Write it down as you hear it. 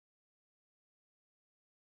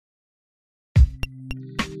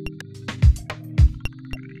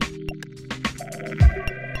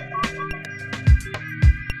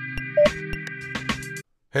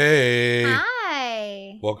Hey,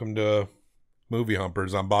 Hi. welcome to Movie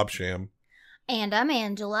Humpers. I'm Bob Sham, And I'm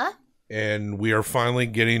Angela. and we are finally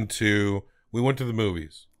getting to. We went to the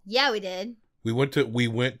movies. Yeah, we did. We went to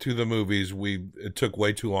the movies. It took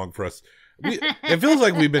way too long for us. It feels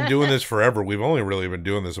like we've been doing this forever. We've only really been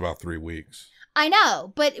doing this about 3 weeks. I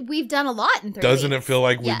know, but we've done a lot in 3 Doesn't weeks. it feel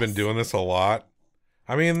like we've Yes. been doing this a lot?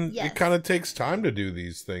 I mean, Yes. it kind of takes time to do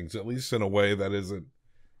these things, at least in a way that isn't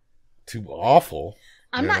too awful.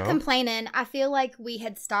 I'm you not know? complaining. I feel like we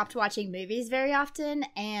had stopped watching movies very often,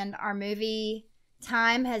 and our movie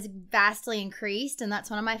time has vastly increased, and that's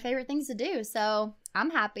one of my favorite things to do. So I'm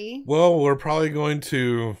happy. Well, we're probably going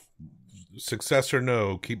to, success or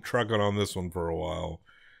no, keep trucking on this one for a while.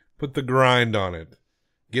 Put the grind on it.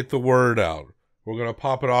 Get the word out. We're going to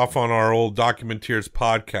pop it off on our old Documenteers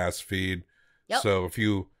podcast feed. Yep. So if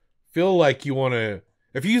you feel like you want to,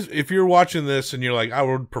 if you're watching this and you're like, I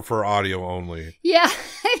would prefer audio only. Yeah,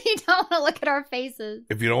 if you don't want to look at our faces.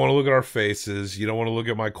 If you don't want to look at our faces, you don't want to look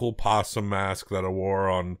at my cool possum mask that I wore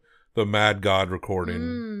on the Mad God recording.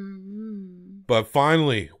 Mm-hmm. But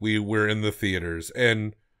finally, we're in the theaters,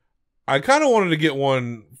 and I kind of wanted to get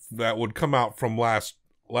one that would come out from last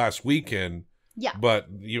weekend. Yeah. But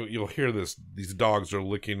you'll hear this. These dogs are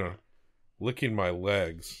licking my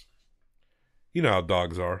legs. You know how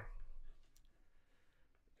dogs are.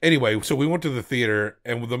 Anyway, so we went to the theater,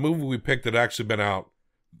 and the movie we picked had actually been out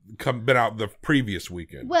the previous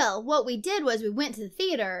weekend. Well, what we did was we went to the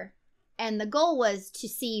theater, and the goal was to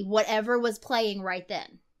see whatever was playing right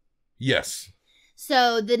then. Yes.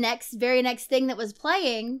 So the very next thing that was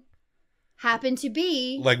playing happened to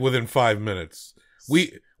be Like within 5 minutes.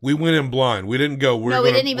 We went in blind. We didn't go. We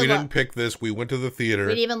didn't pick this. We went to the theater.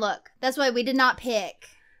 We didn't even look. That's why we did not pick.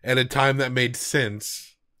 At a time that made sense.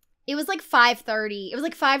 It was like 5:30. It was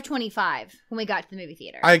like 5:25 when we got to the movie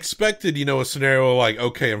theater. I expected, a scenario like,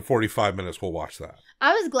 okay, in 45 minutes we'll watch that.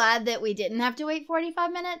 I was glad that we didn't have to wait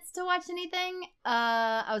 45 minutes to watch anything.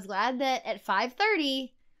 I was glad that at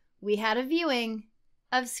 5:30 we had a viewing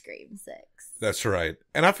of Scream VI. That's right.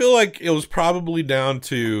 And I feel like it was probably down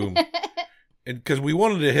to, because we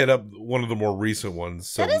wanted to hit up one of the more recent ones.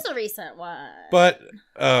 So, That is a recent one. But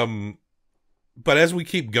as we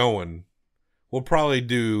keep going, we'll probably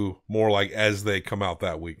do more like as they come out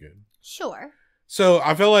that weekend. Sure. So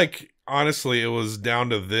I feel like, honestly, it was down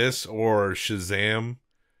to this or Shazam.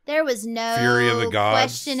 There was no Fury of the Gods.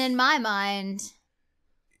 question in my mind.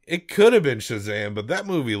 It could have been Shazam, but that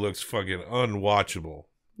movie looks fucking unwatchable.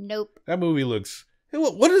 Nope. That movie looks... Hey,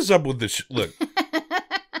 what is up with this? Look,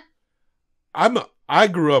 I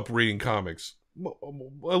grew up reading comics.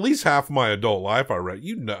 At least half my adult life I read.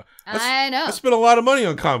 I know. I spent a lot of money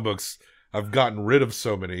on comic books. I've gotten rid of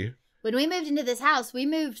so many. When we moved into this house, we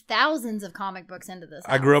moved thousands of comic books into this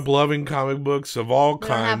house. I grew up loving comic books of all kinds.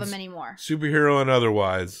 We don't have them anymore. Superhero and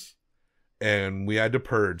otherwise. And we had to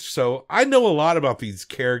purge. So I know a lot about these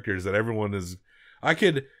characters that everyone is... I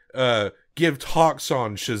could give talks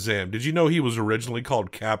on Shazam. Did you know he was originally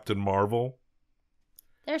called Captain Marvel?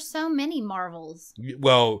 There's so many Marvels.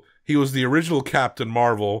 Well, he was the original Captain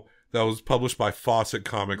Marvel that was published by Fawcett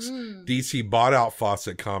Comics. DC bought out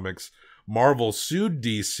Fawcett Comics. Marvel sued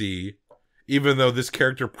DC, even though this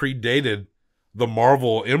character predated the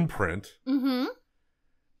Marvel imprint. Mm-hmm.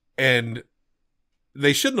 And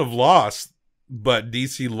they shouldn't have lost, but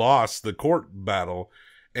DC lost the court battle.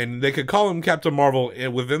 And they could call him Captain Marvel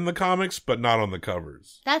within the comics, but not on the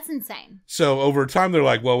covers. That's insane. So over time, they're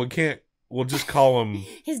like, well, we'll just call him...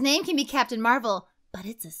 His name can be Captain Marvel, but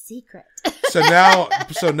it's a secret. So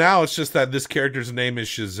now it's just that this character's name is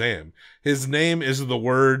Shazam. His name is the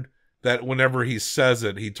word that whenever he says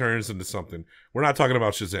it, he turns into something. We're not talking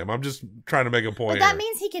about Shazam. I'm just trying to make a point. But that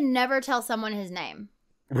means he can never tell someone his name.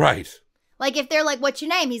 Right. Like if they're like, "What's your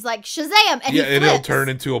name?" He's like, "Shazam," and and he'll turn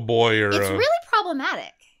into a boy or. It's really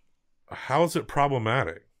problematic. How is it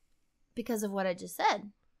problematic? Because of what I just said.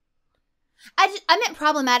 I meant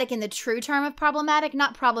problematic in the true term of problematic,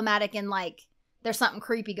 not problematic in like there's something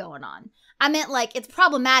creepy going on. I meant like it's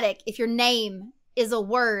problematic if your name is a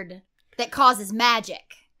word that causes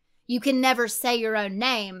magic. You can never say your own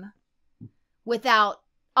name without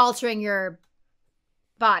altering your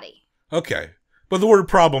body. Okay. But the word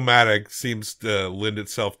problematic seems to lend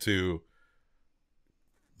itself to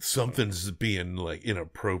something's being like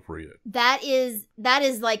inappropriate. That is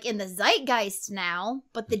like in the zeitgeist now,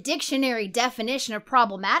 but the dictionary definition of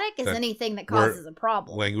problematic is anything that causes a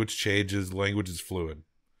problem. Language changes, language is fluid.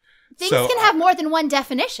 Things can have more than one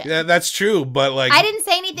definition. Yeah, that's true, but like I didn't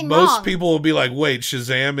say anything wrong. Most people will be like, wait,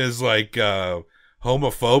 Shazam is like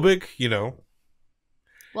homophobic,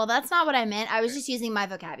 Well, that's not what I meant. I was just using my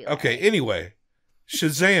vocabulary. Okay, anyway.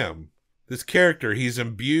 Shazam, this character, he's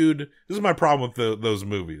imbued. This is my problem with those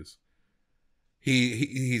movies.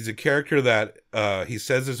 He's a character that he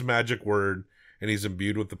says his magic word, and he's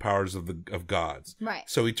imbued with the powers of gods. Right.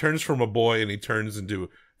 So he turns from a boy, and he turns into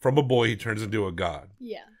a god.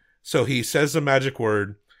 Yeah. So he says the magic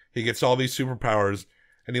word. He gets all these superpowers,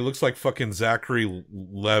 and he looks like fucking Zachary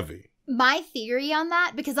Levi. My theory on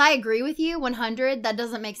that, because I agree with you 100, that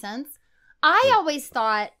doesn't make sense. I always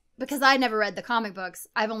thought, because I never read the comic books,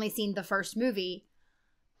 I've only seen the first movie,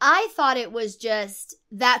 I thought it was just,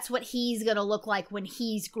 that's what he's going to look like when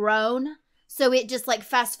he's grown. So it just like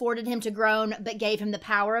fast forwarded him to grown, but gave him the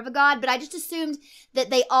power of a god. But I just assumed that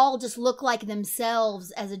they all just look like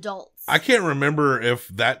themselves as adults. I can't remember if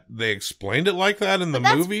they explained it like that in the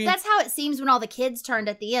movie. That's how it seems when all the kids turned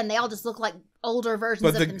at the end. They all just look like older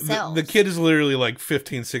versions of themselves. The kid is literally like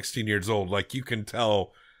 15, 16 years old. Like you can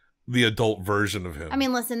tell the adult version of him. I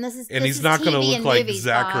mean, listen, he's not going to look like movies,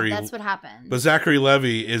 Zachary. Bob. That's what happened. But Zachary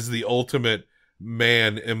Levi is the ultimate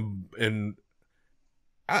man in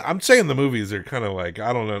I'm saying the movies are kind of like,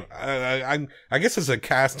 I don't know. I guess it's a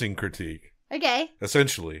casting critique. Okay.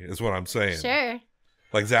 Essentially, is what I'm saying. Sure.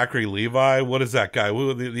 Like Zachary Levi, what is that guy?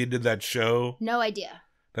 He did that show? No idea.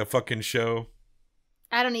 That fucking show?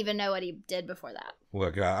 I don't even know what he did before that.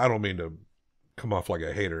 Look, I don't mean to come off like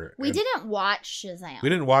a hater. We didn't watch Shazam. We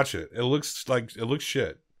didn't watch it. It looks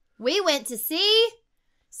shit. We went to see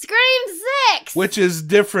Scream VI, which is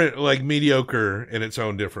different, like mediocre in its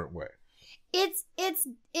own different way. It's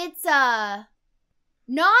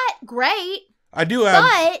not great. I do have,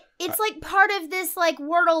 but it's like part of this like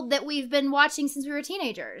world that we've been watching since we were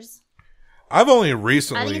teenagers. I've only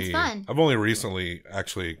recently, I think it's fun. I've only recently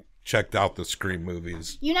actually checked out the Scream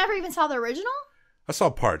movies. You never even saw the original? I saw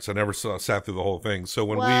parts. I never sat through the whole thing. So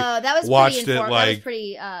when that was watched it, like, that was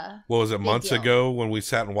pretty, what was it, months deal. ago when we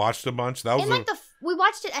sat and watched a bunch? That was we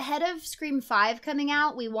watched it ahead of Scream V coming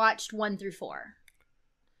out. We watched 1 through 4.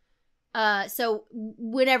 So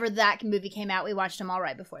whenever that movie came out, we watched them all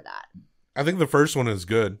right before that. I think the first one is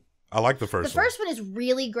good. I like the first one. The first one is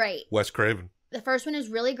really great. Wes Craven. The first one is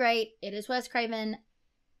really great. It is Wes Craven.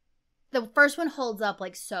 The first one holds up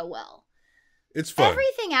like so well. It's fun.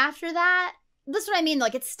 Everything after that, that's what I mean.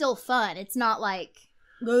 Like, it's still fun. It's not like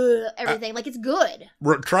everything. Like, it's good.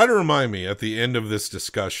 Try to remind me at the end of this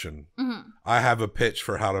discussion. Mm-hmm. I have a pitch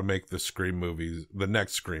for how to make the Scream movies, the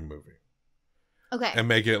next Scream movie. Okay. And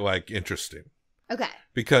make it like interesting. Okay.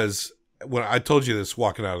 Because when I told you this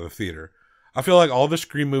walking out of the theater, I feel like all the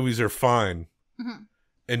Scream movies are fine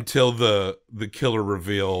until the killer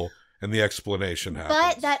reveal and the explanation happens.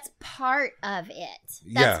 But that's part of it.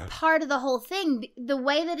 That's part of the whole thing. The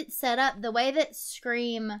way that it's set up, the way that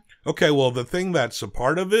Scream... Okay, well, the thing that's a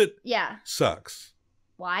part of it sucks.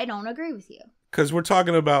 Well, I don't agree with you. Because we're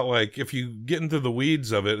talking about, like, if you get into the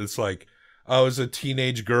weeds of it, it's like, oh, as a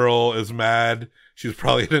teenage girl is mad. She was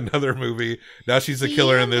probably in another movie. Now she's the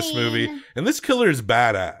killer in this movie. And this killer is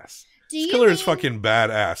badass. This killer is fucking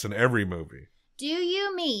badass in every movie. Do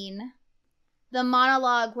you mean the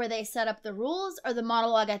monologue where they set up the rules, or the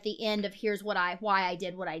monologue at the end of here's why I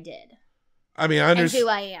did what I did? I mean, I understand. Who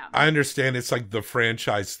I am. I understand it's like the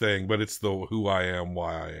franchise thing, but it's the who I am,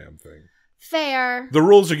 why I am thing. Fair. The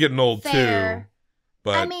rules are getting old too.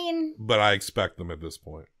 But I mean, but I expect them at this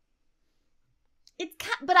point.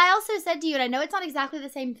 But I also said to you, and I know it's not exactly the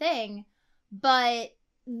same thing, but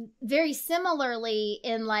very similarly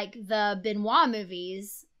in like the Benoit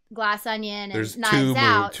movies, Glass Onion and Knives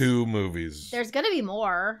Out. Two movies. There's going to be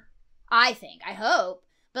more, I think. I hope.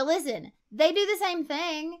 But listen, they do the same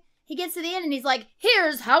thing. He gets to the end and he's like,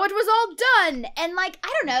 here's how it was all done. And like,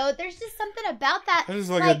 I don't know. There's just something about that. That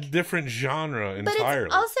is like a different genre entirely. But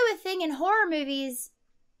it's also a thing in horror movies.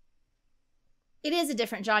 It is a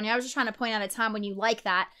different genre. I was just trying to point out a time when you like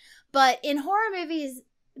that. But in horror movies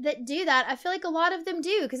that do that, I feel like a lot of them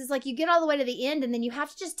do. Because it's like you get all the way to the end and then you have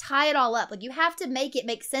to just tie it all up. Like you have to make it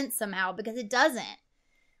make sense somehow because it doesn't.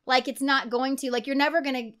 Like it's not going to. Like you're never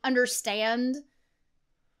going to understand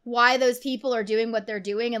why those people are doing what they're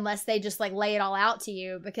doing unless they just like lay it all out to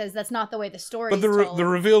you. Because that's not the way the story is told. But the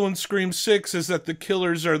reveal in Scream 6 is that the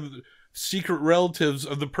killers are the secret relatives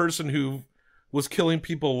of the person who was killing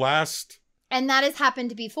people last. And that has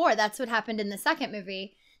happened before. That's what happened in the second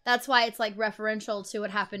movie. That's why it's like referential to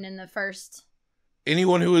what happened in the first.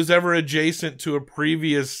 Anyone who is ever adjacent to a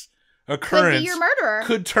previous occurrence could be your murderer.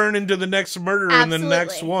 Could turn into the next murderer in the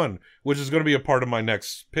next one, which is going to be a part of my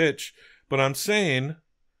next pitch. But I'm saying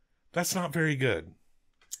that's not very good.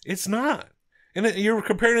 It's not. And you're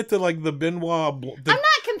comparing it to like the Benoit. I'm not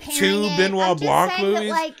comparing two Benoit Blanc movies.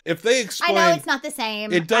 That, like, if they explain, I know it's not the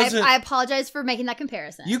same. It doesn't. I apologize for making that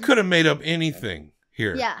comparison. You could have made up anything.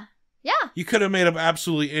 here. Yeah. You could have made up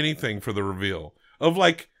absolutely anything for the reveal of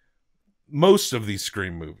like most of these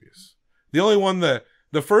Scream movies. The only one that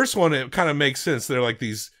the first one, it kind of makes sense. They're like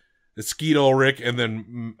these Skeet Ulrich and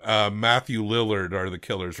then Matthew Lillard are the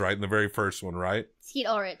killers, right? In the very first one, right? Skeet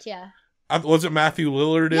Ulrich, yeah. Was it Matthew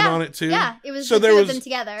Lillard in on it too? Yeah, it was the two of them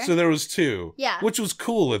together. So there was two. Yeah. Which was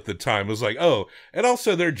cool at the time. It was like, oh, and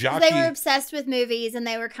also they're jockey. They were obsessed with movies and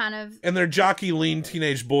they were kind of... And they're jockey lean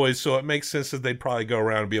teenage boys, so it makes sense that they'd probably go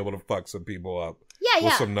around and be able to fuck some people up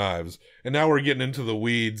with some knives. And now we're getting into the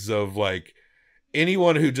weeds of like,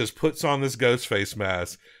 anyone who just puts on this ghost face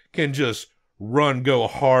mask can just go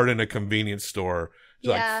hard in a convenience store.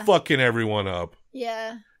 Like fucking everyone up.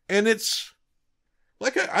 Yeah. And it's...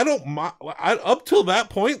 Like, I don't mind. Up till that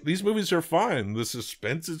point, these movies are fine. The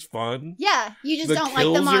suspense is fun. Yeah, you just don't like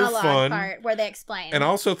the monologue part where they explain. And I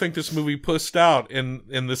also think this movie pushed out in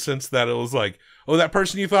the sense that it was like, oh, that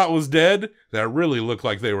person you thought was dead, that really looked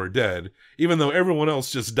like they were dead. Even though everyone else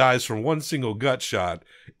just dies from one single gut shot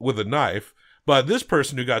with a knife. But this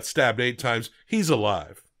person who got stabbed 8 times, he's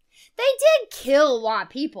alive. They did kill a lot of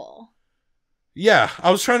people. Yeah,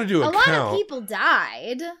 I was trying to do a count. A lot of people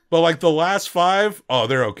died. But like the last 5, oh,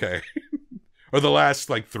 they're okay. Or the last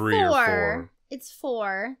like 3 or 4. It's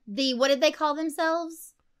 4. What did they call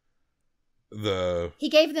themselves? He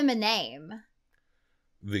gave them a name.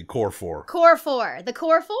 The Core 4. Core 4. The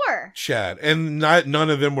Core 4. Chad. And none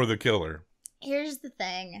of them were the killer. Here's the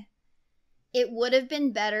thing. It would have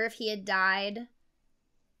been better if he had died,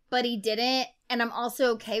 but he didn't. And I'm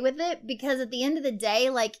also okay with it because at the end of the day,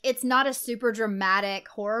 like, it's not a super dramatic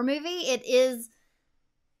horror movie. It is,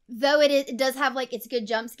 though it does have, like, it's good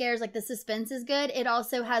jump scares, like, the suspense is good. It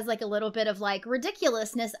also has, like, a little bit of, like,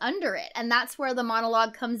 ridiculousness under it. And that's where the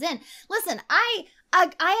monologue comes in. Listen, I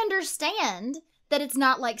understand that it's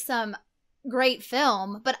not, like, some great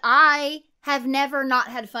film, but I have never not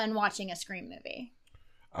had fun watching a Scream movie.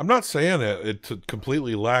 I'm not saying it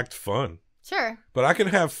completely lacked fun. Sure. But I can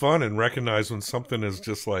have fun and recognize when something is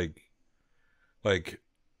just like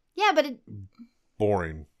yeah, but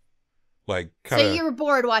boring. Like kinda, so you were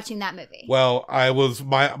bored watching that movie. Well, I was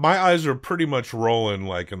my eyes are pretty much rolling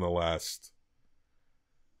like in the last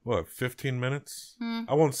 15 minutes?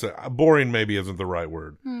 I won't say boring maybe isn't the right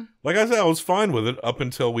word. Like I said, I was fine with it up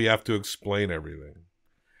until we have to explain everything.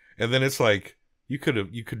 And then it's like you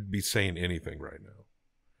could be saying anything right now.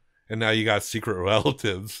 And now you got secret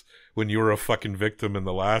relatives when you were a fucking victim in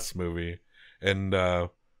the last movie. And,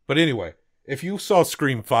 but anyway, if you saw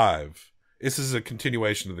Scream 5, this is a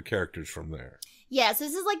continuation of the characters from there. Yeah, so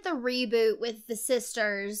this is like the reboot with the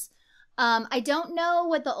sisters. I don't know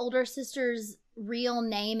what the older sister's real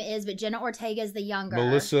name is, but Jenna Ortega is the younger.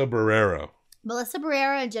 Melissa Barrera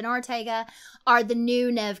and Jenna Ortega are the new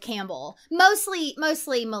Neve Campbell. Mostly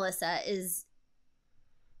Melissa is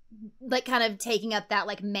like kind of taking up that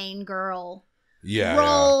like main girl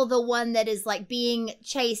role, the one that is like being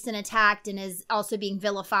chased and attacked and is also being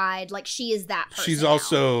vilified. Like she is that person. She's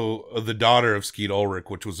also the daughter of Skeet Ulrich,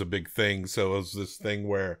 which was a big thing. So it was this thing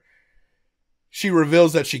where she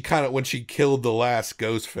reveals that she kind of, when she killed the last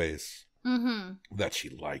Ghostface, that she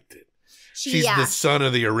liked it. She's the son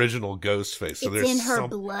of the original Ghostface. So it's in her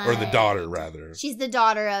blood. Or the daughter, rather. She's the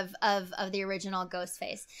daughter of the original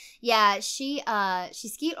Ghostface. Yeah, she's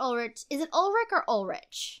Skeet Ulrich. Is it Ulrich or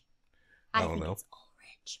Ulrich? I don't know. It's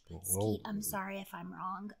Ulrich. But Skeet, I'm sorry if I'm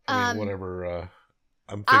wrong. I mean, whatever.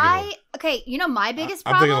 I'm thinking okay, you know my biggest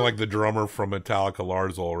problem? I'm thinking like the drummer from Metallica,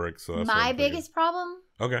 Lars Ulrich. So that's my biggest problem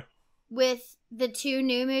with the 2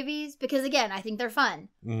 new movies, because again, I think they're fun.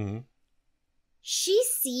 She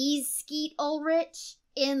sees Skeet Ulrich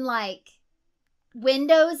in like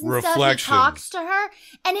windows and stuff. He talks to her,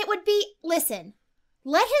 and it would be, listen,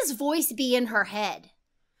 let his voice be in her head,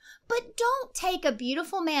 but don't take a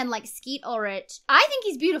beautiful man like Skeet Ulrich. I think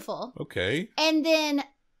he's beautiful. Okay. And then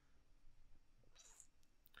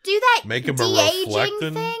do that make him de-aging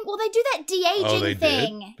thing. Well, they do that de-aging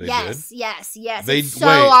thing. Yes. It's so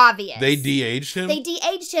obvious. They de-aged him? They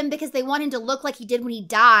de-aged him because they want him to look like he did when he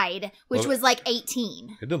died, which was like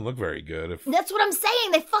 18. It didn't look very good. That's what I'm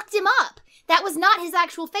saying. They fucked him up. That was not his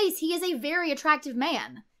actual face. He is a very attractive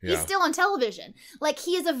man. Yeah. He's still on television. Like,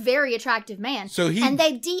 he is a very attractive man. And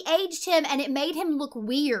they de-aged him, and it made him look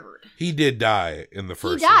weird. He did die in the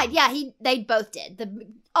first He died, one. yeah. They both did.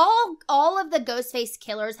 All of the Ghostface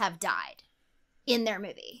killers have died in their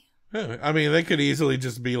movie. Yeah, I mean, they could easily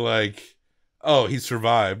just be like, Oh, he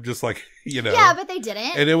survived, just like, you know. Yeah, but they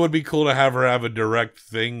didn't. And it would be cool to have her have a direct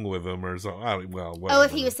thing with him or something. Well, whatever. Oh,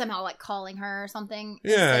 if he was somehow like calling her or something.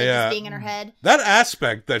 Yeah, instead of yeah. just being in her head. That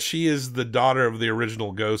aspect that she is the daughter of the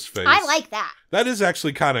original Ghostface. I like that. That is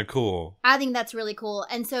actually kind of cool. I think that's really cool.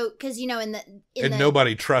 And so, because, you know, and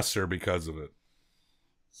nobody trusts her because of it.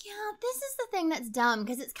 Yeah, this is the thing that's dumb,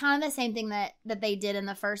 because it's kind of the same thing that they did in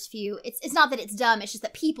the first few. It's not that it's dumb, it's just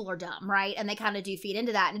that people are dumb, right? And they kind of do feed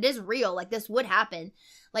into that, and it is real. Like, this would happen.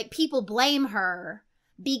 Like, people blame her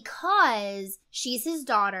because she's his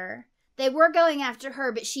daughter. They were going after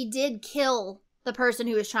her, but she did kill the person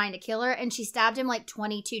who was trying to kill her, and she stabbed him like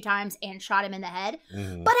 22 times and shot him in the head.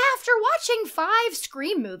 Mm. But after watching 5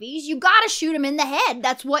 Scream movies, you gotta shoot him in the head.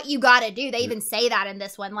 That's what you gotta do. They even say that in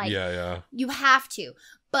this one. Like, yeah. You have to.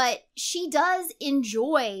 But she does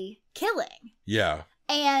enjoy killing. Yeah.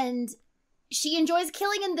 And she enjoys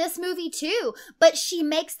killing in this movie too. But she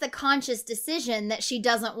makes the conscious decision that she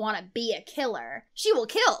doesn't want to be a killer. She will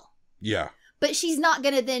kill. Yeah. But she's not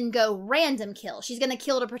going to then go random kill. She's going to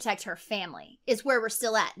kill to protect her family. Is where we're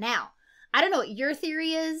still at now. I don't know what your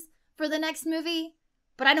theory is for the next movie,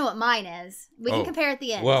 but I know what mine is. We can compare at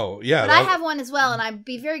the end. Well, yeah. But I have one as well, and I'd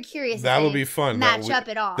be very curious that if would be fun. Match up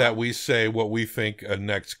at all. That we say what we think a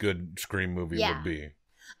next good Scream movie would be.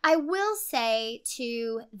 I will say,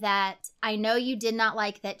 too, that I know you did not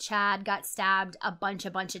like that Chad got stabbed a bunch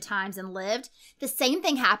of times and lived. The same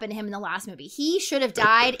thing happened to him in the last movie. He should have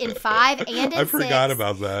died in 5 and in 6. I forgot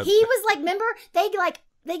about that. He was like, remember,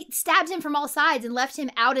 they stabbed him from all sides and left him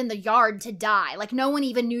out in the yard to die. Like, no one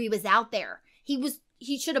even knew he was out there.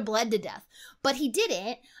 He should have bled to death. But he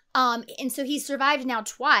didn't. And so he survived now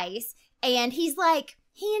twice. And he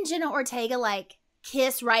and Jenna Ortega, like,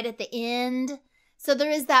 kiss right at the end. So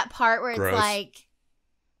there is that part where it's like,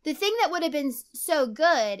 the thing that would have been so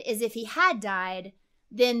good is if he had died,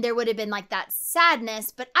 then there would have been like that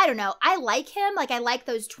sadness. But I don't know. I like him. Like, I like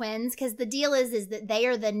those twins, because the deal is that they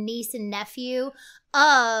are the niece and nephew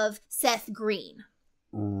of Seth Green.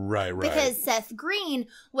 Right. Because Seth Green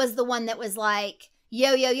was the one that was like,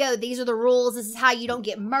 yo, these are the rules. This is how you don't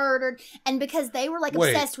get murdered. And because they were like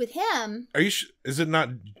obsessed with him. Are you is it not,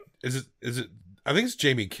 is it, I think it's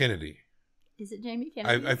Jamie Kennedy. Is it Jamie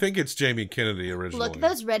Kennedy? I think it's Jamie Kennedy originally. Look,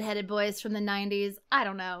 those redheaded boys from the 90s. I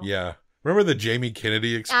don't know. Yeah. Remember the Jamie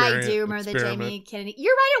Kennedy experiment? I do remember the Jamie Kennedy.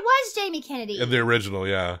 You're right, it was Jamie Kennedy. In the original,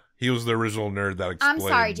 yeah. He was the original nerd that explained I'm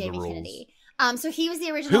sorry, Jamie the rules. Kennedy. So he was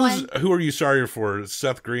the original one. Who are you sorry for,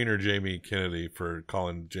 Seth Green or Jamie Kennedy, for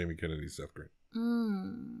calling Jamie Kennedy Seth Green?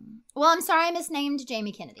 Well, I'm sorry I misnamed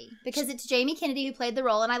Jamie Kennedy, because it's Jamie Kennedy who played the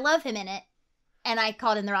role, and I love him in it. And I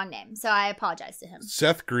called him the wrong name, so I apologize to him.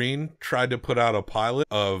 Seth Green tried to put out a pilot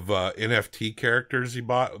of NFT characters he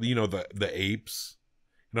bought. You know, the apes.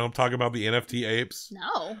 You know what I'm talking about? The NFT apes?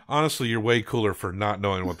 No. Honestly, you're way cooler for not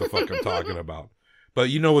knowing what the fuck I'm talking about. But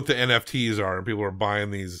you know what the NFTs are, and people are buying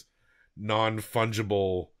these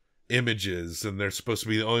non-fungible images, and they're supposed to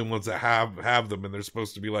be the only ones that have them, and they're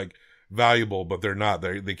supposed to be, like, valuable, but they're not.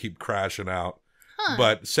 They keep crashing out. Huh.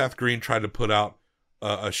 But Seth Green tried to put out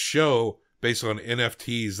a show based on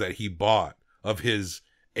NFTs that he bought of his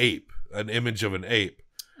ape, an image of an ape.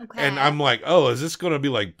 Okay. And I'm like, oh, is this going to be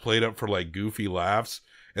like played up for like goofy laughs?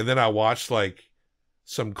 And then I watched like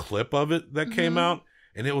some clip of it that came out,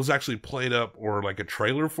 and it was actually played up, or like a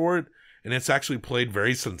trailer for it, and it's actually played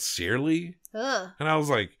very sincerely. Ugh. And I was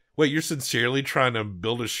like, wait, you're sincerely trying to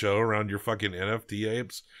build a show around your fucking NFT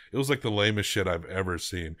apes? It was like the lamest shit I've ever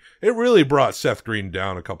seen. It really brought Seth Green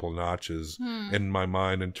down a couple notches in my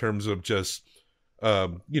mind, in terms of just,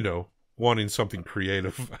 you know, wanting something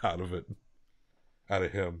creative out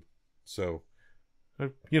of him. So,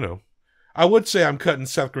 you know, I would say I'm cutting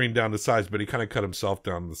Seth Green down to size, but he kind of cut himself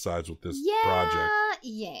down to size with this project.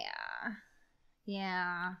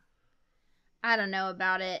 Yeah. I don't know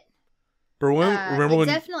about it. Remember when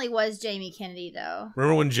definitely was Jamie Kennedy, though.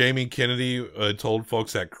 Remember when Jamie Kennedy told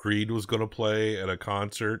folks that Creed was going to play at a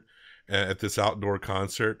concert, at this outdoor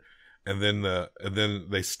concert, and then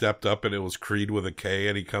they stepped up and it was Creed with a K,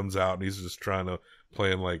 and he comes out and he's just trying to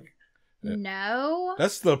play in like. No.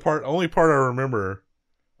 That's the only part I remember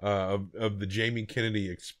of the Jamie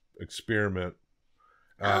Kennedy experiment.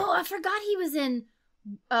 I forgot he was in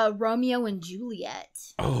Romeo and Juliet.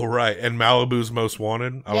 Oh, right. And Malibu's Most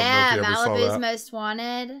Wanted. I don't know if you ever saw that. Malibu's Most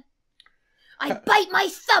Wanted. I bite my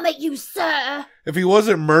thumb at you, sir. If he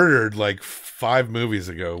wasn't murdered like 5 movies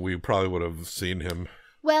ago, we probably would have seen him.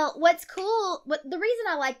 Well, what's cool, the reason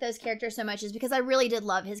I like those characters so much is because I really did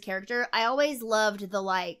love his character. I always loved the,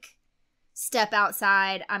 like, step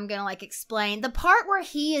outside, I'm gonna, like, explain. The part where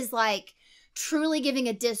he is, like, truly giving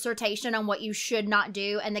a dissertation on what you should not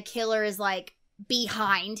do, and the killer is like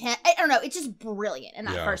behind him. I don't know. It's just brilliant in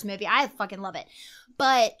that first movie. I fucking love it.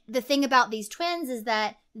 But the thing about these twins is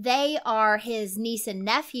that they are his niece and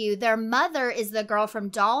nephew. Their mother is the girl from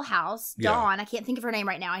Dollhouse, Dawn. I can't think of her name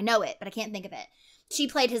right now. I know it, but I can't think of it. She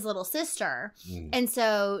played his little sister. And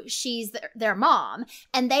so she's their mom.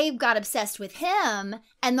 And they got obsessed with him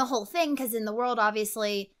and the whole thing, because in the world,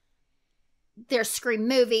 obviously, there's Scream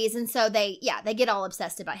movies. And so they get all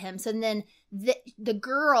obsessed about him. So then the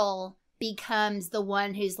girl becomes the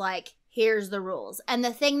one who's like, here's the rules. And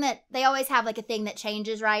the thing that they always have, like, a thing that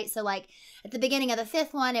changes, right? So, like, at the beginning of the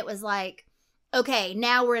fifth one, it was like, okay,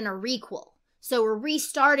 now we're in a requel. So we're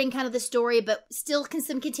restarting kind of the story, but still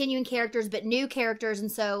some continuing characters, but new characters.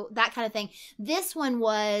 And so that kind of thing. This one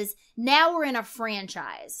was, now we're in a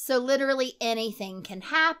franchise. So literally anything can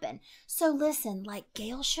happen. So listen, like,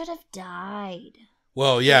 Gale should have died.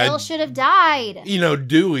 Well, yeah. Gale should have died. You know,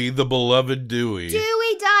 Dewey, the beloved Dewey.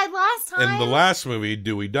 Dewey died last time. In the last movie,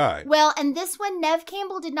 Dewey died. Well, and this one, Neve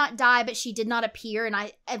Campbell did not die, but she did not appear.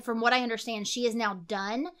 And from what I understand, she is now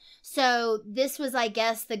done. So this was, I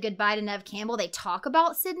guess, the goodbye to Neve Campbell. They talk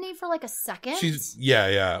about Sydney for like a second.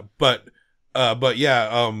 But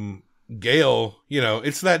Gale, you know,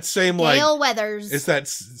 it's that same Gale Weathers. It's that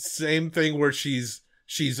same thing where she's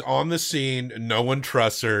on the scene. No one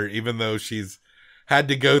trusts her, even though she's had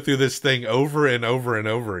to go through this thing over and over and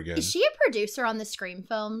over again. Is she a producer on the Scream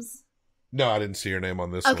films? No, I didn't see her name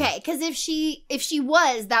on this one. Okay, because if she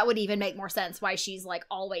was, that would even make more sense why she's like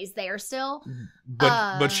always there still.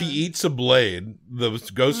 But she eats a blade. The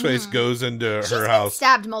Ghostface goes into her house. She's been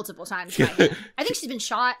stabbed multiple times. I think she's been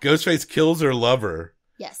shot. Ghostface kills her lover.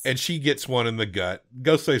 Yes. And she gets one in the gut.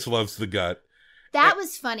 Ghostface loves the gut. That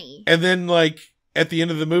was funny. And then, like, at the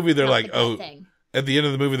end of the movie, they're like, at the end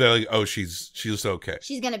of the movie, they're like, oh, she's okay.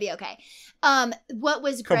 She's going to be okay. What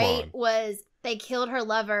was great was they killed her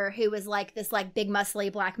lover, who was like this like big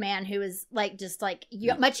muscly black man who was like just like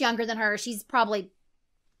much younger than her. She's probably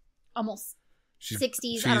almost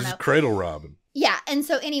 60s. I don't know. She's cradle robbing. Yeah. And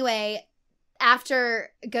so anyway, after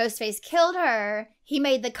Ghostface killed her, he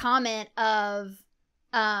made the comment of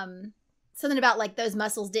something about like those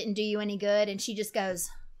muscles didn't do you any good. And she just goes,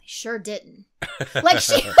 they sure didn't. Like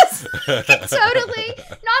she was totally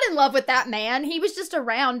not in love with that man. He was just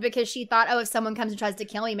around because she thought, oh, if someone comes and tries to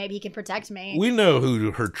kill me, maybe he can protect me. We know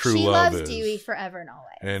who her true love is. She loves Dewey forever and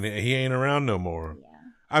always. And he ain't around no more. Yeah.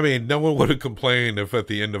 I mean, no one would have complained if at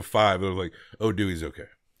the end of 5, it was like, oh, Dewey's okay.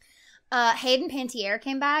 Hayden Panettiere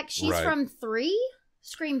came back. She's from 3?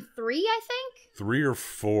 Scream 3, I think? 3 or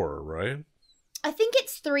 4, right? I think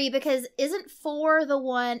it's 3 because isn't 4 the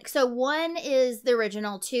one? So 1 is the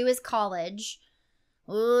original, 2 is college.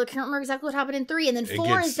 I can't remember exactly what happened in 3. And then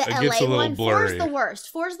 4 is the LA one. 4 is the worst.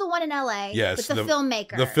 4 is the one in LA. Yes. With the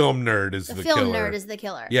filmmaker. The film nerd is the killer. The film nerd is the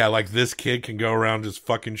killer. Yeah, like this kid can go around just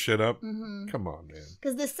fucking shit up. Mm-hmm. Come on, man.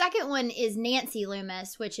 Because the second one is Nancy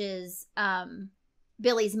Loomis, which is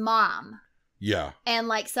Billy's mom. Yeah. And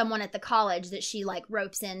like someone at the college that she like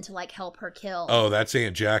ropes in to like help her kill. Oh, that's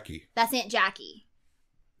Aunt Jackie. That's Aunt Jackie.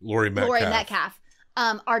 Laurie Metcalf.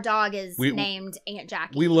 Our dog is named Aunt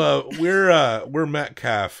Jackie. We're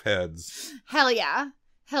Metcalf heads. Hell yeah.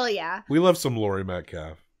 Hell yeah. We love some Laurie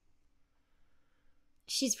Metcalf.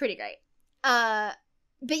 She's pretty great.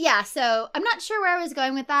 But yeah, so I'm not sure where I was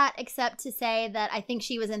going with that, except to say that I think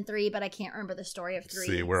she was in 3, but I can't remember the story of 3.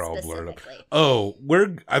 See, we're all blurred up. Oh,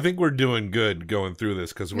 I think we're doing good going through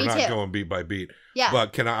this because we're not going beat by beat. Yeah.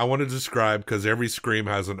 But I want to describe, because every Scream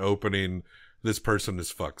has an opening, this person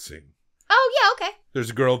is fuck scene. Oh, yeah, okay.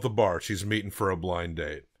 There's a girl at the bar. She's meeting for a blind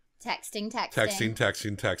date. Texting.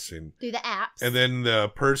 Through the apps. And then the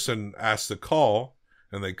person asks to call,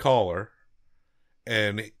 and they call her.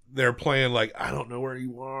 And they're playing like, I don't know where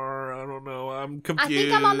you are. I don't know. I'm confused. I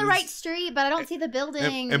think I'm on the right street, but I don't see the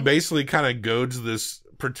building. And basically kind of goads this,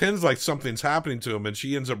 pretends like something's happening to him, and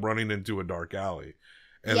she ends up running into a dark alley.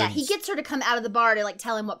 And yeah, he gets her to come out of the bar to like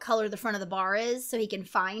tell him what color the front of the bar is so he can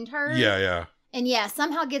find her. Yeah. And yeah,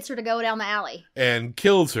 somehow gets her to go down the alley. And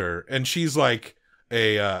kills her. And she's like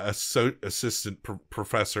professor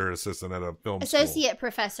assistant at a film school. Associate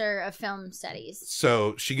professor of film studies.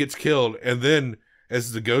 So she gets killed, and then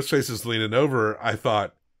as the Ghostface is leaning over, I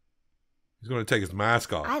thought, he's going to take his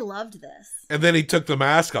mask off. I loved this. And then he took the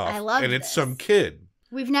mask off. I loved And it's this. some kid.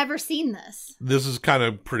 We've never seen this. This is kind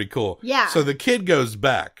of pretty cool. Yeah. So the kid goes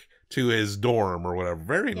back to his dorm or whatever.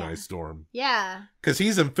 Very nice dorm. Yeah. Because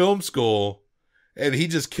he's in film school, and he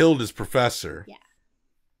just killed his professor. Yeah.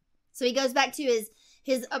 So he goes back to his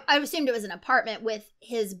I assumed it was an apartment with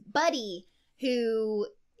his buddy who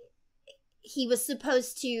he was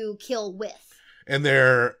supposed to kill with. And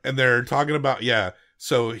they're talking about,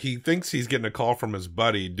 so he thinks he's getting a call from his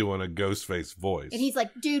buddy doing a Ghostface voice. And he's like,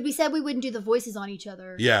 dude, we said we wouldn't do the voices on each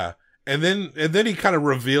other. Yeah. And then he kind of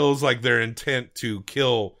reveals like their intent to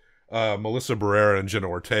kill Melissa Barrera and Jenna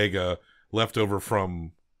Ortega, left over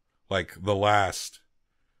from like the last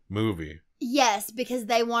movie. Yes, because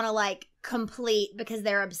they want to like complete, because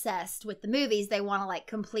they're obsessed with the movies, they want to like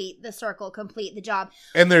complete the circle, complete the job.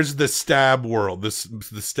 And there's the Stab world, the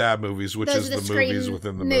Stab movies, which Those is are the movies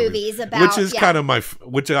within the movies about, which is kind of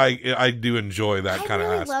which I do enjoy that kind of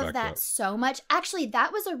aspect. I really love that so much. Actually,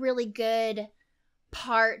 that was a really good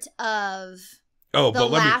part of the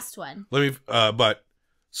last one.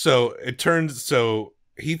 So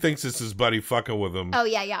he thinks it's his buddy fucking with him. Oh,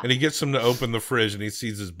 yeah. And he gets him to open the fridge, and he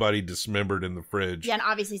sees his buddy dismembered in the fridge. Yeah, and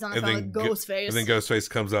obviously he's on the phone with Ghostface. And then Ghostface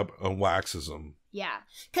comes up and waxes him. Yeah.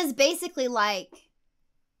 Because basically, like,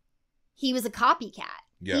 he was a copycat.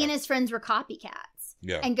 Yeah. He and his friends were copycats.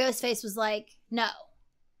 Yeah. And Ghostface was like, no.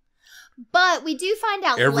 But we do find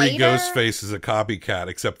out Every later... Ghostface is a copycat,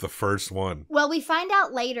 except the first one. Well, we find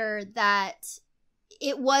out later that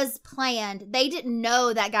it was planned. They didn't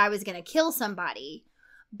know that guy was going to kill somebody.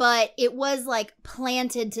 But it was, like,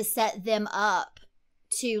 planted to set them up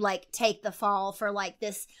to, like, take the fall for, like,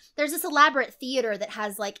 this. There's this elaborate theater that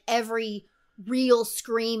has, like, every real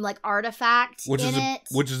Scream, like, artifact in it.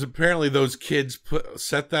 Which is apparently those kids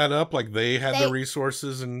set that up. Like, they had the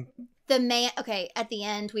resources and... at the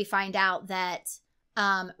end, we find out that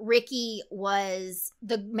Ricky was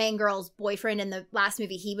the main girl's boyfriend in the last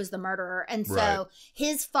movie. He was the murderer. And so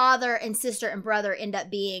his father and sister and brother end up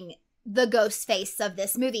being the ghost face of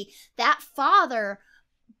this movie. That father,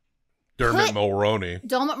 Dermot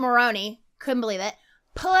Mulroney, couldn't believe it,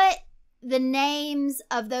 put the names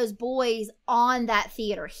of those boys on that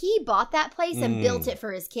theater. He bought that place and built it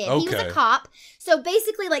for his kid. Okay. He was a cop. So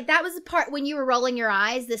basically, like, that was the part when you were rolling your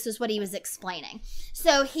eyes, this is what he was explaining.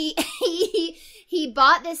 So he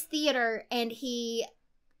bought this theater and he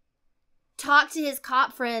talked to his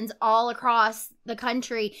cop friends all across the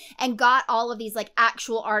country and got all of these like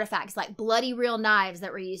actual artifacts, like bloody real knives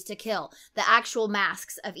that were used to kill, the actual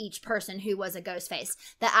masks of each person who was a ghost face,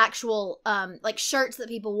 the actual like shirts that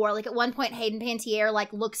people wore. Like at one point Hayden Panettiere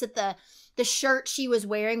like looks at the shirt she was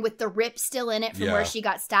wearing with the rip still in it from where she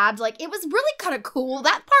got stabbed. Like, it was really kind of cool.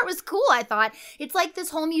 That part was cool, I thought. It's like this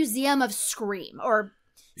whole museum of Scream or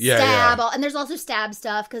Stab. Yeah. And there's also Stab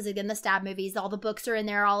stuff because, again, the Stab movies, all the books are in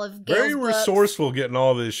there, all of Gail's Very books. Resourceful getting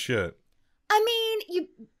all this shit. I mean, you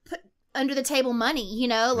put under the table money, you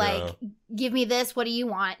know, like, give me this, what do you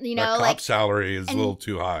want? You know, that cop like salary is a little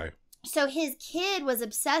too high. So his kid was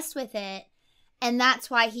obsessed with it, and that's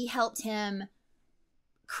why he helped him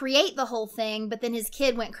create the whole thing. But then his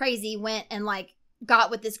kid went crazy, went and like got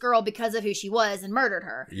with this girl because of who she was and murdered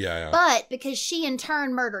her. Yeah. But because she in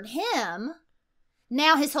turn murdered him,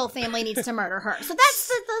 now his whole family needs to murder her. So that's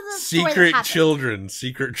the secret children.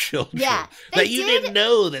 Yeah. That you didn't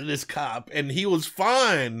know that this cop, and he was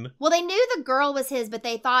fine. Well, they knew the girl was his, but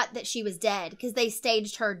they thought that she was dead because they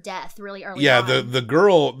staged her death really early on. Yeah, the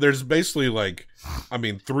girl, there's basically like, I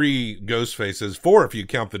mean, 3 ghost faces, 4 if you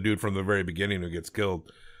count the dude from the very beginning who gets killed.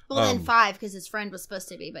 Well, then 5 because his friend was supposed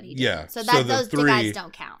to be, but he didn't. Yeah. So those 3 guys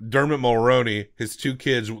don't count. Dermot Mulroney, his 2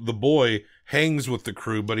 kids, the boy hangs with the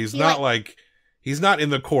crew, but he's not like he's not in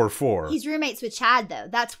the core 4. He's roommates with Chad, though.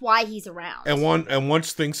 That's why he's around. And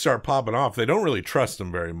once things start popping off, they don't really trust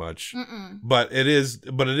him very much. But it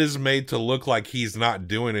is made to look like he's not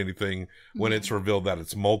doing anything when it's revealed that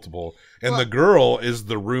it's multiple. And the girl is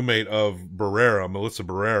the roommate of Melissa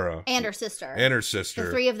Barrera. And her sister.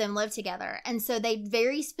 The 3 of them live together. And so they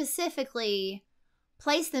very specifically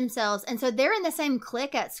place themselves. And so they're in the same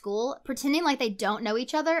clique at school, pretending like they don't know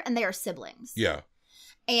each other, and they are siblings. Yeah.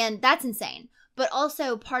 And that's insane. But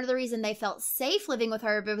also, part of the reason they felt safe living with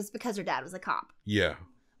her was because her dad was a cop. Yeah.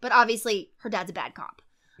 But obviously, her dad's a bad cop.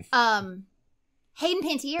 Hayden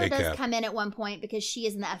Panettiere does come in at one point because she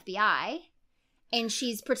is in the FBI. And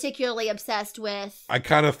she's particularly obsessed with... I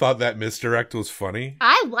kind of thought that misdirect was funny.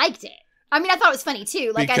 I liked it. I mean, I thought it was funny,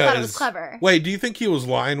 too. Like, I thought it was clever. Wait, do you think he was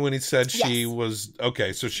lying when he said she was...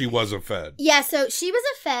 Okay, so she was a Fed. Yeah, so she was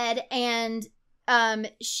a Fed, and...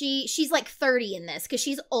 she's like 30 in this because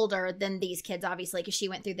she's older than these kids, obviously, because she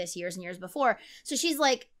went through this years and years before. So she's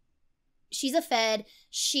a Fed.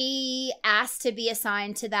 She asked to be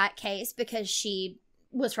assigned to that case because she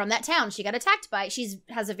was from that town. She got attacked by it. She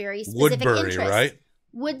has a very specific interest. Right?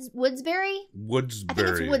 Woodsbury? Woodsbury. I think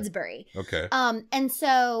it's Woodsbury. Okay. And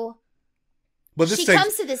so... But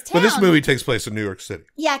comes to this town. But this movie takes place in New York City.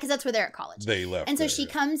 Yeah, because that's where they're at college. They left. And so there, she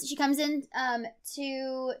comes in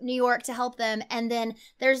to New York to help them. And then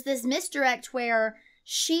there's this misdirect where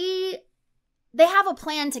they have a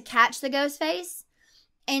plan to catch the ghost face.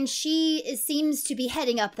 And seems to be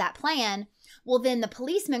heading up that plan. Well, then the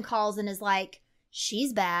policeman calls and is like,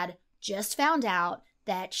 she's bad. Just found out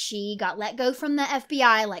that she got let go from the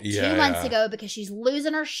FBI like 2 months ago because she's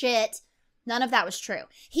losing her shit. None of that was true.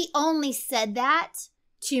 He only said that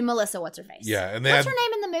to Melissa What's-Her-Face. Yeah. And what's her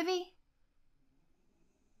name in the movie?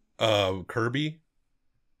 Kirby?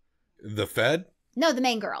 The Fed? No, the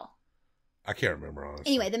main girl. I can't remember, honestly.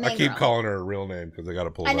 Anyway, the main girl. I keep calling her a real name because I got to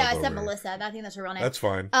pull it up. I know, I said over Melissa. I think that's her real name. That's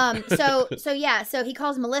fine. So he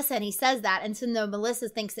calls Melissa and he says that. And so Melissa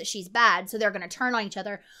thinks that she's bad. So they're going to turn on each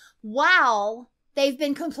other while they've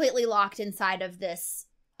been completely locked inside of this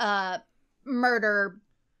murder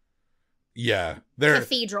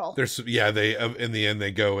cathedral. They in the end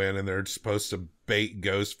they go in and they're supposed to bait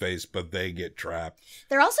Ghostface, but they get trapped.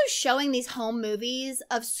 They're also showing these home movies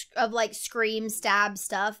of like scream stab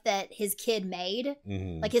stuff that his kid made,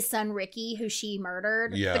 like his son Ricky, who she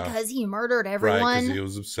murdered because he murdered everyone. Right, because he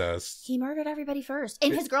was obsessed. He murdered everybody first,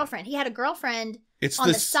 and his girlfriend. He had a girlfriend on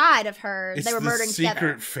the side of her. They were murdering together.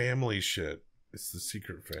 Secret family shit. It's the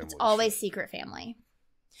secret family. It's always secret family.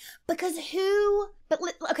 Because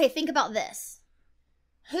okay, think about this.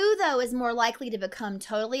 Who, though, is more likely to become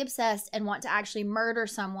totally obsessed and want to actually murder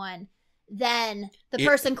someone than the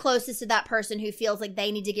person closest to that person who feels like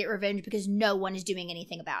they need to get revenge because no one is doing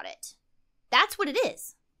anything about it? That's what it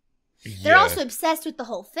is. Yeah. They're also obsessed with the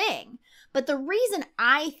whole thing. But the reason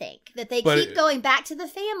I think that they keep going back to the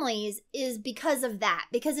families is because of that.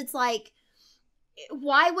 Because it's like,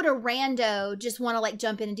 why would a rando just want to like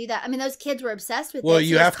jump in and do that? I mean, those kids were obsessed with. Well,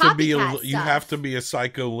 you have to be a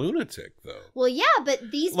psycho lunatic, though. Well, yeah,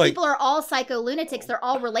 but these people are all psycho lunatics. They're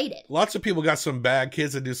all related. Lots of people got some bad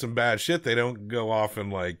kids that do some bad shit. They don't go off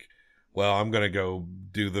and like, well, I'm gonna go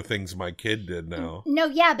do the things my kid did now. No,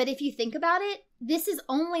 yeah, but if you think about it, this is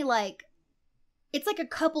only like, it's like a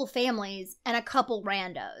couple families and a couple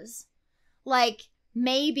randos. Like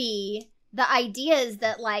maybe. The idea is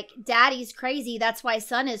that, like, daddy's crazy, that's why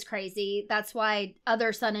son is crazy, that's why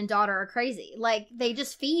other son and daughter are crazy. Like, they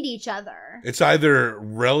just feed each other. It's either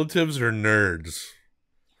relatives or nerds.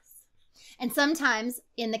 And sometimes,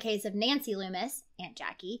 in the case of Nancy Loomis, Aunt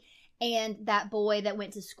Jackie, and that boy that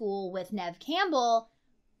went to school with Nev Campbell,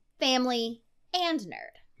 family and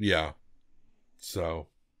nerd. Yeah. So,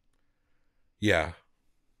 yeah.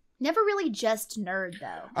 Never really just nerd,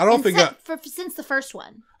 though. I don't think since the first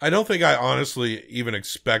one. I don't think I honestly even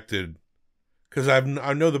expected, because I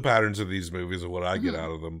know the patterns of these movies and what I get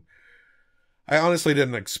out of them. I honestly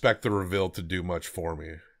didn't expect the reveal to do much for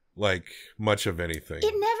me, like much of anything.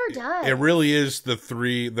 It never does. It really is the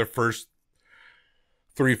first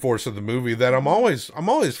 3/4 of the movie that I'm always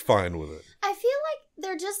fine with it. I feel like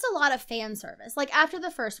they're just a lot of fan service. Like after the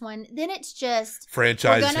first one, then it's just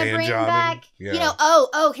franchise we're gonna bring jobbing. Back, yeah. You know,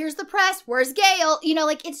 oh, here's the press. Where's Gail? You know,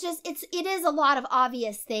 like it is a lot of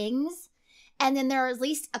obvious things. And then there are at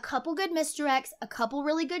least a couple good misdirects, a couple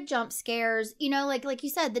really good jump scares. You know, like you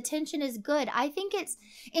said, the tension is good. I think it's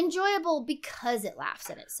enjoyable because it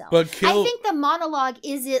laughs at itself. But I think the monologue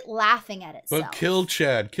is it laughing at itself. But kill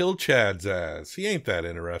Chad's ass. He ain't that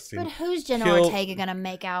interesting. But who's Jenna Ortega gonna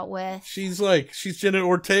make out with? She's Jenna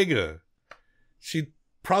Ortega. She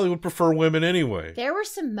probably would prefer women anyway. There were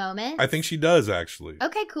some moments. I think she does, actually.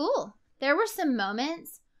 Okay, cool. There were some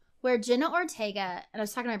moments where Jenna Ortega, and I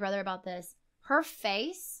was talking to my brother about this, her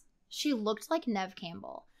face, she looked like Nev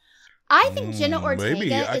Campbell. I think Jenna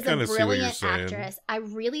Ortega is a brilliant actress. I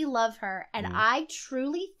really love her. And I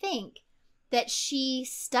truly think that she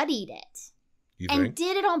studied it and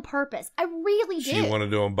did it on purpose. I really do. She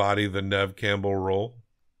wanted to embody the Nev Campbell role?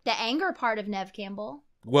 The anger part of Nev Campbell.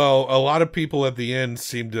 Well, a lot of people at the end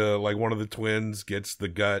seem to, like one of the twins gets the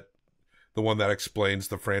gut. The one that explains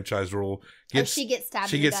the franchise rule. She gets stabbed.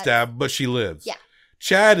 She gets stabbed, but she lives. Yeah.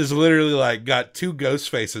 Chad is literally like got two ghost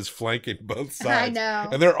faces flanking both sides. I know.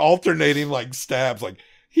 And they're alternating like stabs. Like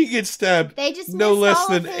he gets stabbed no less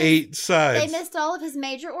than 8 sides. They missed all of his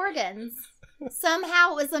major organs.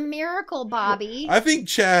 Somehow it was a miracle, Bobby. I think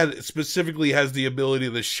Chad specifically has the ability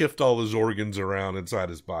to shift all his organs around inside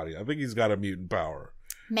his body. I think he's got a mutant power.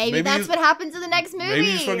 Maybe that's what happens in the next movie.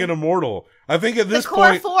 Maybe he's fucking immortal. I think at this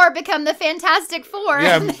point, the Core Four become the Fantastic Four.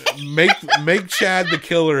 Yeah, make Chad the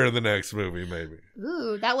killer in the next movie, maybe.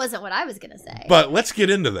 Ooh, that wasn't what I was gonna say. But let's get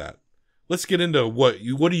into that. Let's get into what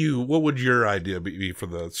would your idea be for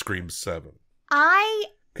the Scream 7?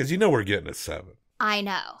 Because we're getting a 7. I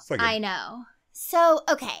know. I know. So,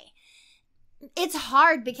 okay. it's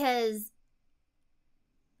hard because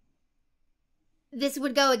this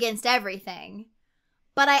would go against everything.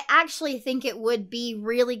 But I actually think it would be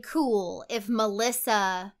really cool if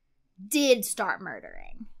Melissa did start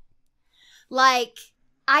murdering. Like,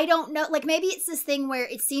 I don't know. Like, maybe it's this thing where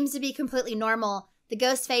it seems to be completely normal. The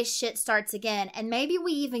ghost face shit starts again. And maybe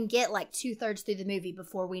we even get like 2/3 through the movie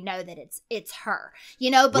before we know that it's her.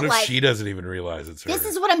 You know, but what if like, she doesn't even realize it's her? This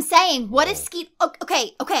is what I'm saying. What if Skeet...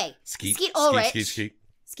 Okay. Skeet Ulrich.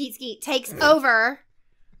 Skeet takes over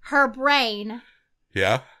her brain.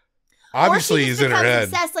 Yeah. Obviously, he's in her head.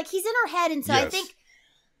 Obsessed. Like, he's in her head. And so yes. I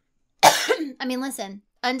think... I mean, listen.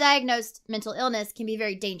 Undiagnosed mental illness can be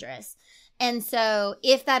very dangerous. And so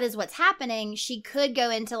if that is what's happening, she could go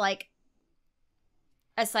into, like,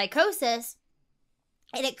 a psychosis.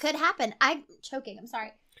 And it could happen. I'm choking. I'm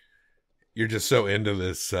sorry. You're just so into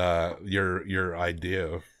this, your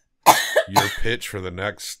idea, your pitch for the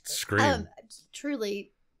next Scream.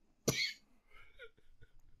 Truly.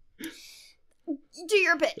 Do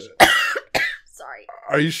your pitch. Sorry.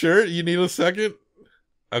 Are you sure? You need a second?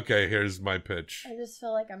 Okay, here's my pitch. I just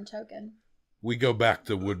feel like I'm choking. We go back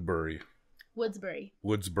to Woodsbury.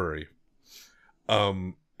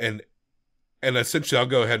 And essentially I'll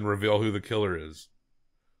go ahead and reveal who the killer is.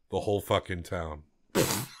 The whole fucking town.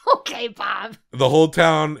 Okay, Bob. The whole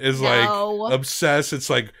town is like obsessed. It's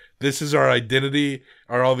like, this is our identity,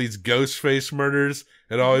 are all these ghost face murders.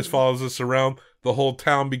 It always follows us around. The whole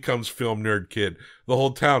town becomes Film Nerd Kid. The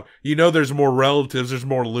whole town. You know, there's more relatives. There's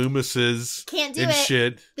more Loomises. Can't do and it.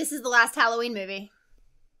 Shit. This is the last Halloween movie.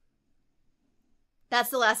 That's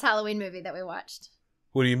the last Halloween movie that we watched.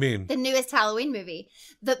 What do you mean? The newest Halloween movie.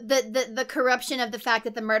 The corruption of the fact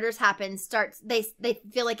that the murders happen starts. They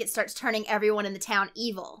feel like it starts turning everyone in the town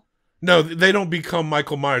evil. No, they don't become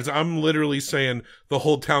Michael Myers. I'm literally saying the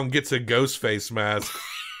whole town gets a ghost face mask.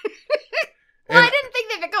 Well, I didn't think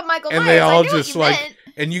they become Michael Myers. And they all just like,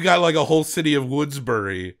 and you got like a whole city of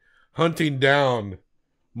Woodsbury hunting down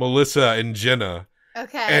Melissa and Jenna.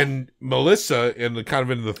 Okay. And Melissa, in the kind of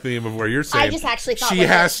in the theme of where you're saying, I just actually thought she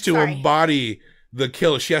has to embody the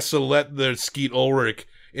kill. She has to let the Skeet Ulrich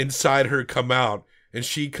inside her come out, and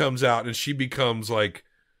she comes out and she becomes like,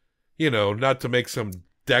 you know, not to make some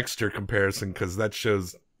Dexter comparison because that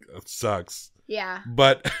shows sucks. Yeah.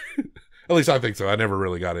 But at least I think so. I never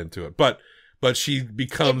really got into it, but she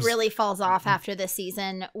becomes... It really falls off after this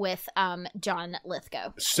season with John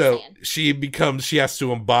Lithgow. So she has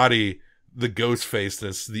to embody the ghost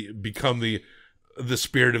faceness, become the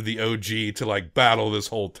spirit of the OG to like battle this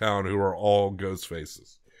whole town who are all ghost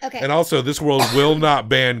faces. Okay. And also this world will not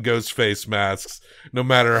ban ghost face masks no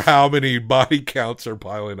matter how many body counts are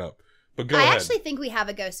piling up. But go ahead. I actually think we have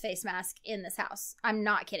a ghost face mask in this house. I'm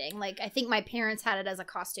not kidding. Like, I think my parents had it as a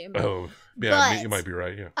costume. Oh, yeah, you might be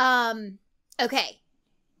right, yeah. Okay.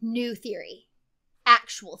 New theory.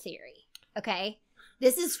 Actual theory. Okay?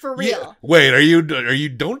 This is for real. Yeah. Wait, are you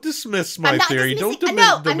don't dismiss my theory. Don't diminish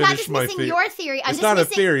my theory. I'm not dismissing your theory. It's not a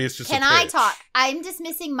theory, it's just a pitch. Can I talk? I'm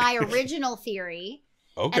dismissing my original theory.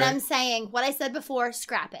 Okay. And I'm saying what I said before,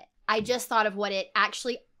 scrap it. I just thought of what it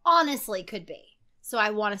actually honestly could be. So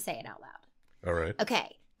I want to say it out loud. All right.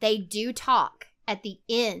 Okay. They do talk at the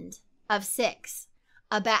end of 6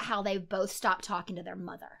 about how they both stopped talking to their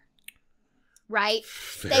mother. Right?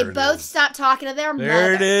 They both stopped talking to their mother.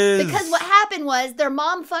 There it is. Because what happened was their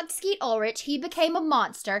mom fucked Skeet Ulrich. He became a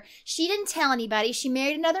monster. She didn't tell anybody. She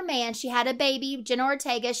married another man. She had a baby, Jenna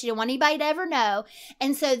Ortega. She didn't want anybody to ever know.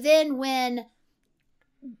 And so then when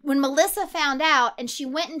Melissa found out and she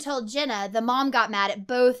went and told Jenna, the mom got mad at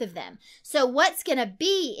both of them. So what's going to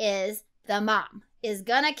be is the mom is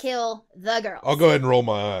going to kill the girls. I'll go ahead and roll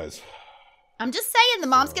my eyes. I'm just saying the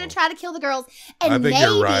mom's going to try to kill the girls. And I think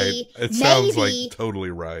you're right. It sounds like maybe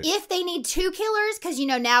totally right. If they need 2 killers, because, you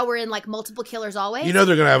know, now we're in like multiple killers always. You know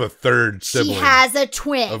they're going to have a third sibling. She has a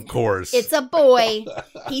twin. Of course. It's a boy.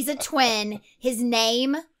 He's a twin. His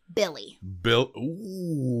name, Billy. Ooh.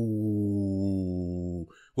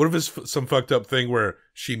 What if it's some fucked up thing where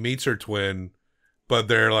she meets her twin, but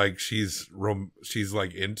they're like, she's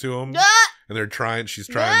like into him, and they're trying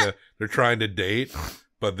to date.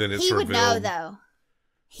 But then it's revealed. He would know, though.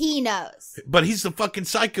 He knows. But he's the fucking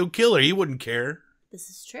psycho killer. He wouldn't care. This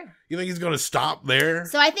is true. You think he's going to stop there?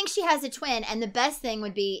 So I think she has a twin, and the best thing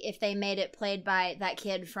would be if they made it played by that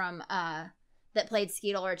kid from that played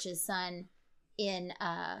Skeet Ulrich's son in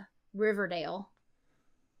Riverdale.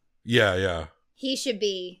 Yeah. He should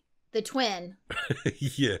be the twin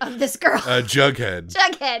yeah. of this girl. Jughead.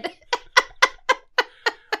 Jughead.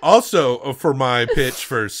 Also, for my pitch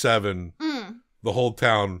for 7... The whole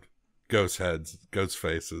town ghost heads, ghost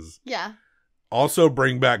faces. Yeah. Also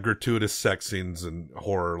bring back gratuitous sex scenes and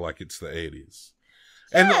horror like it's the 80s.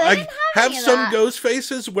 Yeah, And they like didn't have any of some that. ghost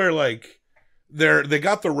faces where like they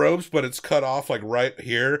got the robes, but it's cut off like right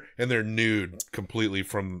here, and they're nude completely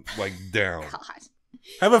from like down. God.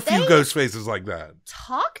 Have a few They- ghost faces like that.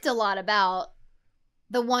 Talked a lot about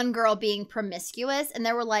the one girl being promiscuous, and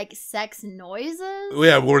there were like sex noises.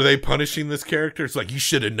 Yeah, were they punishing this character? It's like, you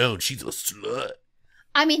should have known she's a slut.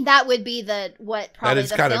 I mean, that would be what probably is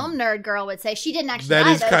the kind of- film nerd girl would say. She didn't actually That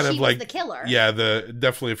die, is though. kind of She like was the killer. Yeah,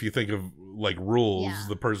 definitely if you think of like rules, Yeah.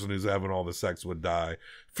 the person who's having all the sex would die.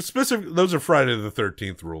 For specific, those are Friday the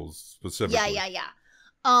 13th rules specifically. Yeah.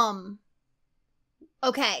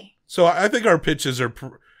 Okay. So I think our pitches are,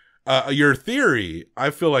 your theory, I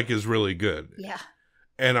feel like is really good. Yeah.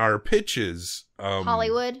 And our pitches,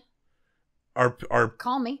 Hollywood, are.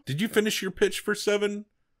 call me. Did you finish your pitch for 7,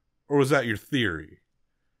 or was that your theory?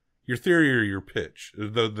 Your theory or your pitch?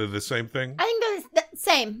 The same thing? I think they're the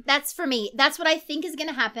same. That's for me. That's what I think is going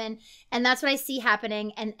to happen, and that's what I see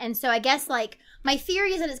happening. And so I guess like my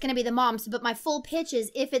theory is that it's going to be the mom. But my full pitch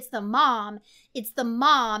is if it's the mom,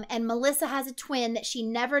 and Melissa has a twin that she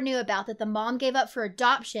never knew about that the mom gave up for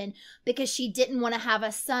adoption because she didn't want to have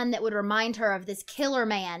a son that would remind her of this killer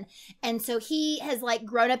man. And so he has like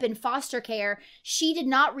grown up in foster care. She did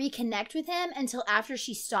not reconnect with him until after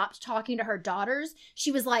she stopped talking to her daughters.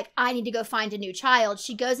 She was like, I need to go find a new child.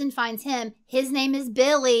 She goes and finds him. His name is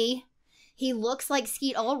Billy. He looks like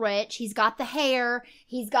Skeet Ulrich. He's got the hair.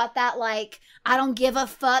 He's got that, like, I don't give a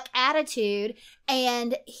fuck attitude.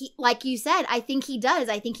 And he, like you said, I think he does.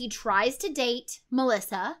 I think he tries to date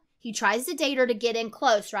Melissa. He tries to date her to get in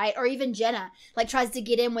close, right? Or even Jenna, like, tries to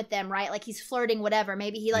get in with them, right? Like, he's flirting, whatever.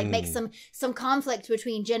 Maybe he, like, makes some conflict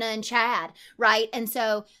between Jenna and Chad, right? And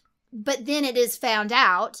so, but then it is found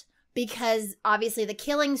out because, obviously, the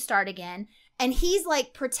killings start again. And he's,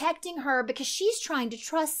 like, protecting her because she's trying to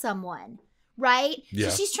trust someone. Right? Yeah.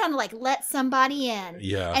 So she's trying to like let somebody in.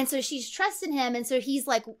 Yeah. And so she's trusting him. And so he's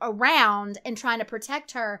like around and trying to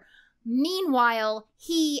protect her. Meanwhile,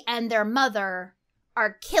 he and their mother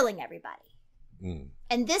are killing everybody.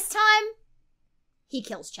 And this time, he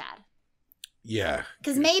kills Chad. Yeah.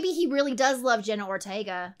 Because maybe he really does love Jenna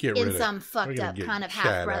Ortega in some fucked up kind of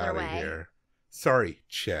half-brother way. Here. Sorry,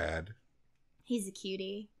 Chad. He's a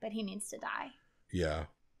cutie, but he needs to die. Yeah.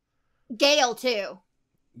 Gail, too.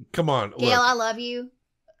 Come on. Gail, look. I love you.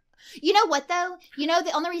 You know what, though? You know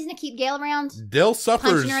the only reason to keep Gail around? Dale suffers.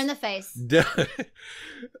 Punching her in the face.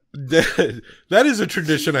 That is a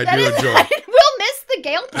tradition I do enjoy. We'll miss the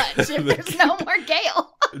Gail punch if there's no more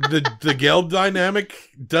Gail. the Gail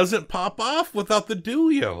dynamic doesn't pop off without the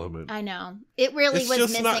Dewey element. I know. It really It's was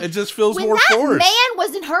just missing. not. It just feels when more that forced. man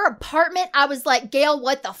was in her apartment, I was like, Gail,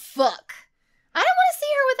 what the fuck? I don't want to see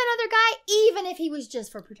her with another guy, even if he was just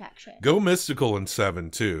for protection. Go mystical in 7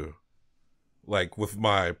 too, like with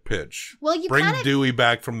my pitch. Well, you bring kinda... Dewey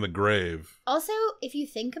back from the grave. Also, if you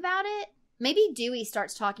think about it, maybe Dewey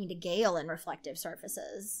starts talking to Gail in reflective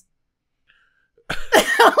surfaces.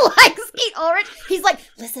 Like Skeet Ulrich, he's like,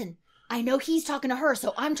 listen, I know he's talking to her,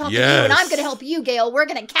 so I'm talking to you, and I'm going to help you, Gail. We're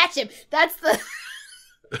going to catch him. That's the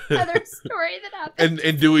other story that happened.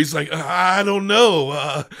 And Dewey's like, I don't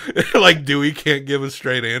know. Like Dewey can't give a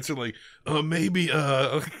straight answer. Like, maybe.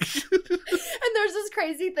 And there's this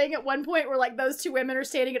crazy thing at one point where like those two women are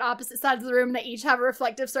standing at opposite sides of the room and they each have a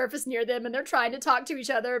reflective surface near them and they're trying to talk to each